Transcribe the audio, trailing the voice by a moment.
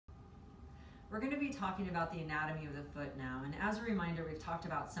we're going to be talking about the anatomy of the foot now. And as a reminder, we've talked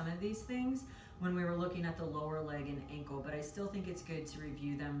about some of these things when we were looking at the lower leg and ankle, but I still think it's good to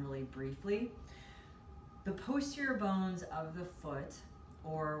review them really briefly. The posterior bones of the foot,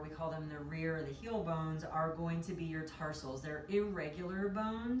 or we call them the rear or the heel bones, are going to be your tarsals. They're irregular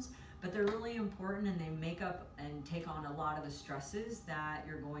bones, but they're really important, and they make up and take on a lot of the stresses that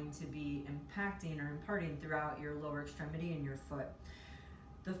you're going to be impacting or imparting throughout your lower extremity and your foot.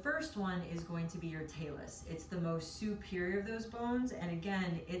 The first one is going to be your talus. It's the most superior of those bones, and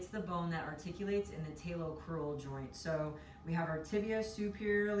again, it's the bone that articulates in the talocrural joint. So we have our tibia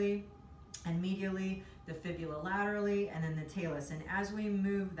superiorly and medially, the fibula laterally, and then the talus. And as we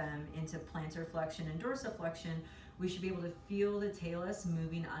move them into plantar flexion and dorsiflexion, we should be able to feel the talus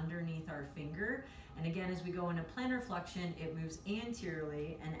moving underneath our finger. And again, as we go into plantar flexion, it moves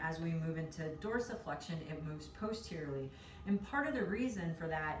anteriorly, and as we move into dorsiflexion, it moves posteriorly. And part of the reason for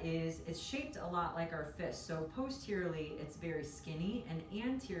that is it's shaped a lot like our fist. So posteriorly, it's very skinny, and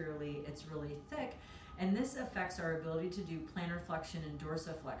anteriorly, it's really thick. And this affects our ability to do plantar flexion and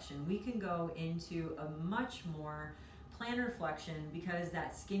dorsiflexion. We can go into a much more plantar flexion because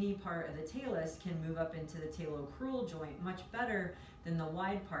that skinny part of the talus can move up into the talocrural joint much better than the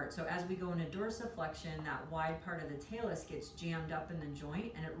wide part. So as we go into dorsiflexion, that wide part of the talus gets jammed up in the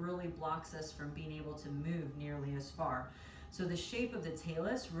joint, and it really blocks us from being able to move nearly as far. So the shape of the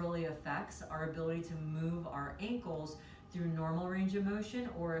talus really affects our ability to move our ankles through normal range of motion,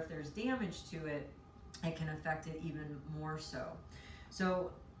 or if there's damage to it, it can affect it even more so.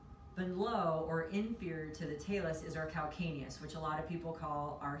 So below or inferior to the talus is our calcaneus, which a lot of people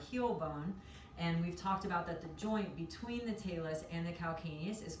call our heel bone. And we've talked about that the joint between the talus and the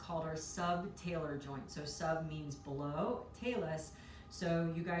calcaneus is called our subtalar joint. So sub means below, talus.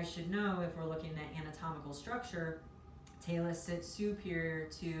 So you guys should know, if we're looking at anatomical structure, talus sits superior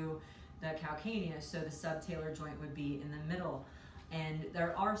to the calcaneus, so the subtalar joint would be in the middle. And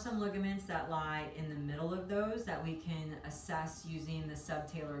there are some ligaments that lie in the middle of those that we can assess using the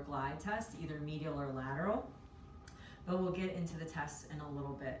subtalar glide test, either medial or lateral. But we'll get into the tests in a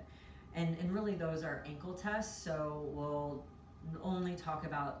little bit. And really those are ankle tests, so we'll only talk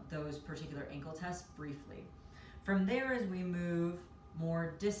about those particular ankle tests briefly. From there, as we move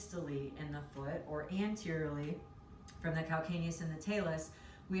more distally in the foot or anteriorly from the calcaneus and the talus,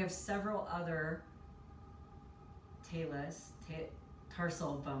 we have several other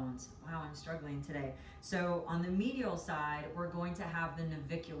tarsal bones. Wow, I'm struggling today. So on the medial side, we're going to have the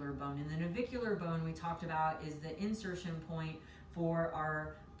navicular bone. And the navicular bone we talked about is the insertion point for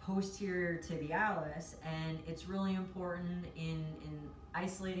our posterior tibialis, and it's really important in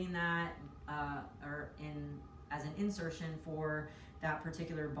isolating that as an insertion for that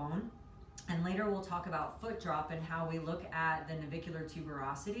particular bone. And later we'll talk about foot drop and how we look at the navicular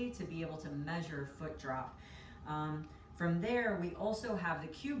tuberosity to be able to measure foot drop. From there, we also have the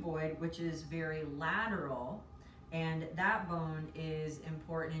cuboid, which is very lateral, and that bone is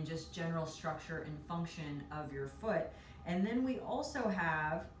important in just general structure and function of your foot. And then we also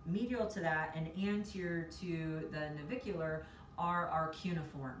have, medial to that and anterior to the navicular, are our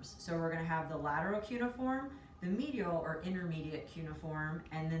cuneiforms. So we're going to have the lateral cuneiform, the medial or intermediate cuneiform,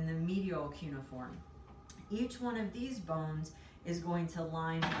 and then the medial cuneiform. Each one of these bones is going to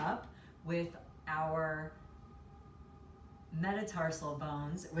line up with our metatarsal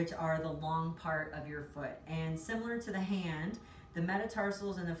bones, which are the long part of your foot. And similar to the hand, the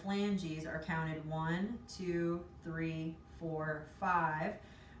metatarsals and the phalanges are counted 1, 2, 3, 4, 5,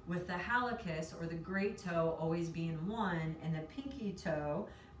 with the hallucis or the great toe always being 1 and the pinky toe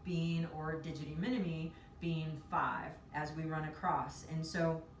being, or digiti minimi, being 5 as we run across. And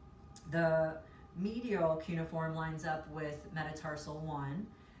so the medial cuneiform lines up with metatarsal 1,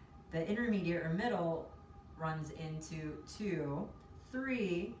 the intermediate or middle runs into 2,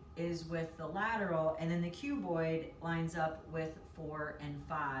 3 is with the lateral, and then the cuboid lines up with 4 and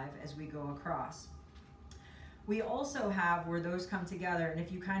 5 as we go across. We also have where those come together, and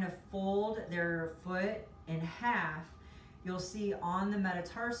if you kind of fold their foot in half, you'll see on the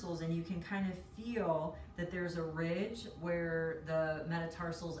metatarsals, and you can kind of feel that there's a ridge where the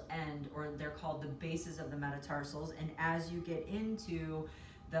metatarsals end, or they're called the bases of the metatarsals. And as you get into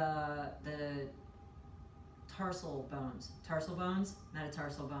the tarsal bones,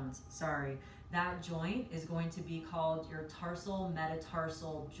 metatarsal bones, sorry, that joint is going to be called your tarsal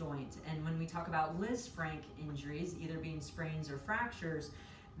metatarsal joint. And when we talk about Lisfranc injuries, either being sprains or fractures,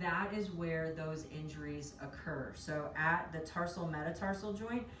 that is where those injuries occur. So at the tarsal metatarsal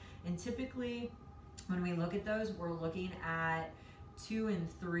joint, and typically when we look at those, we're looking at 2 and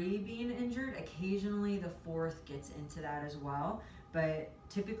 3 being injured. Occasionally the 4th gets into that as well. but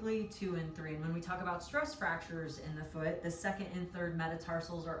typically 2 and 3. And when we talk about stress fractures in the foot, the second and third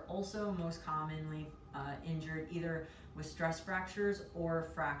metatarsals are also most commonly injured either with stress fractures or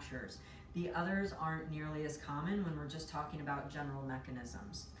fractures. The others aren't nearly as common when we're just talking about general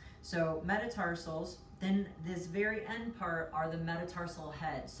mechanisms. So metatarsals, then this very end part are the metatarsal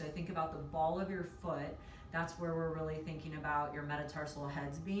heads. So think about the ball of your foot. That's where we're really thinking about your metatarsal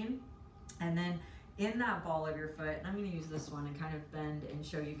heads being. And then in that ball of your foot, and I'm going to use this one and kind of bend and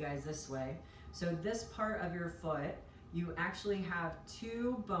show you guys this way. So this part of your foot, you actually have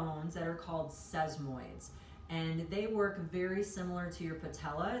 2 bones that are called sesamoids. And they work very similar to your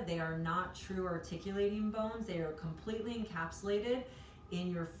patella. They are not true articulating bones. They are completely encapsulated in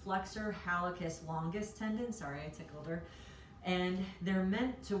your flexor hallucis longus tendon. Sorry, I tickled her. And they're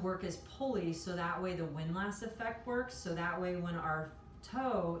meant to work as pulleys, so that way the windlass effect works. So that way when our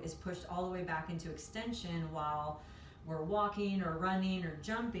toe is pushed all the way back into extension while we're walking or running or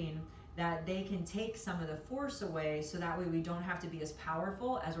jumping, that they can take some of the force away, so that way we don't have to be as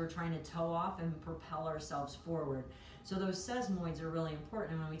powerful as we're trying to toe off and propel ourselves forward. So those sesamoids are really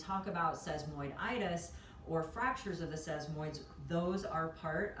important. And when we talk about sesamoiditis or fractures of the sesamoids, those are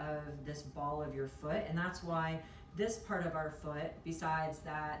part of this ball of your foot. And that's why this part of our foot, besides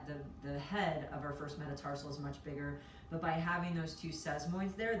that the head of our first metatarsal is much bigger, but by having those 2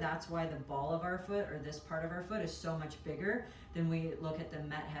 sesamoids there, that's why the ball of our foot, or this part of our foot, is so much bigger than we look at the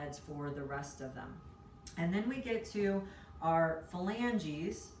met heads for the rest of them. And then we get to our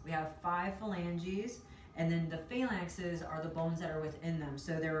phalanges. We have 5 phalanges, and then the phalanxes are the bones that are within them.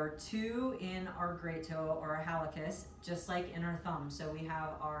 So there are 2 in our great toe or our hallucis, just like in our thumb. So we have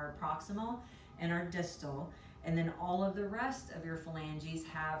our proximal and our distal, and then all of the rest of your phalanges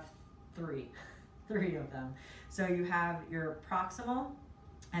have 3 of them. So you have your proximal,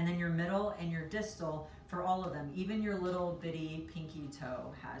 and then your middle and your distal for all of them. Even your little bitty pinky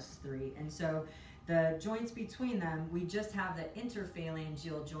toe has 3. And so the joints between them, we just have the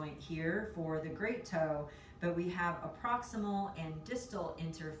interphalangeal joint here for the great toe, but we have a proximal and distal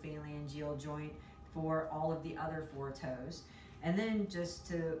interphalangeal joint for all of the other 4 toes. And then just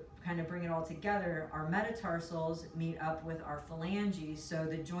to kind of bring it all together, our metatarsals meet up with our phalanges. So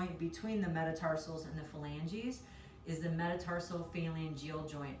the joint between the metatarsals and the phalanges is the metatarsal phalangeal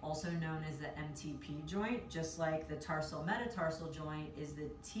joint, also known as the MTP joint, just like the tarsal metatarsal joint is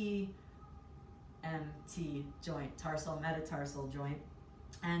the TMT joint, tarsal metatarsal joint.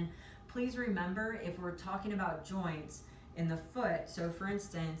 And please remember, if we're talking about joints in the foot, so for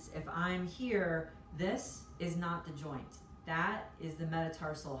instance, if I'm here, this is not the joint. That is the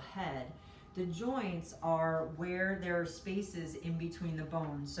metatarsal head. The joints are where there are spaces in between the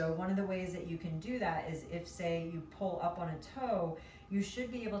bones. So one of the ways that you can do that is if, say, you pull up on a toe, you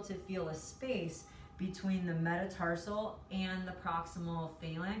should be able to feel a space between the metatarsal and the proximal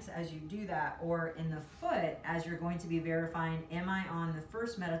phalanx as you do that. Or in the foot, as you're going to be verifying, am I on the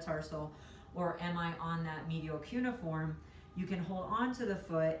first metatarsal or am I on that medial cuneiform? You can hold on to the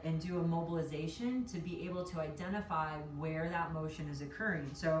foot and do a mobilization to be able to identify where that motion is occurring.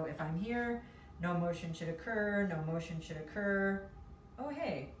 So if I'm here, no motion should occur, no motion should occur. Oh,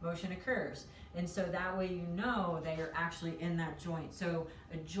 hey, motion occurs. And so that way you know that you're actually in that joint. So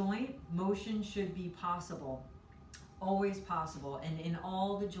a joint motion should be possible, always possible. And in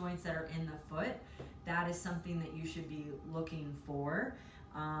all the joints that are in the foot, that is something that you should be looking for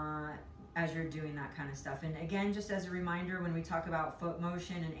as you're doing that kind of stuff. And again, just as a reminder, when we talk about foot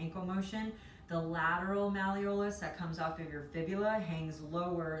motion and ankle motion, the lateral malleolus that comes off of your fibula hangs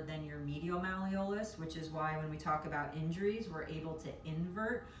lower than your medial malleolus, which is why when we talk about injuries, we're able to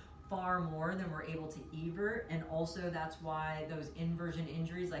invert far more than we're able to evert. And also that's why those inversion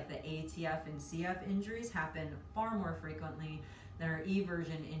injuries like the ATF and CF injuries happen far more frequently than our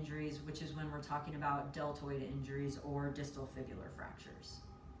eversion injuries, which is when we're talking about deltoid injuries or distal fibular fractures.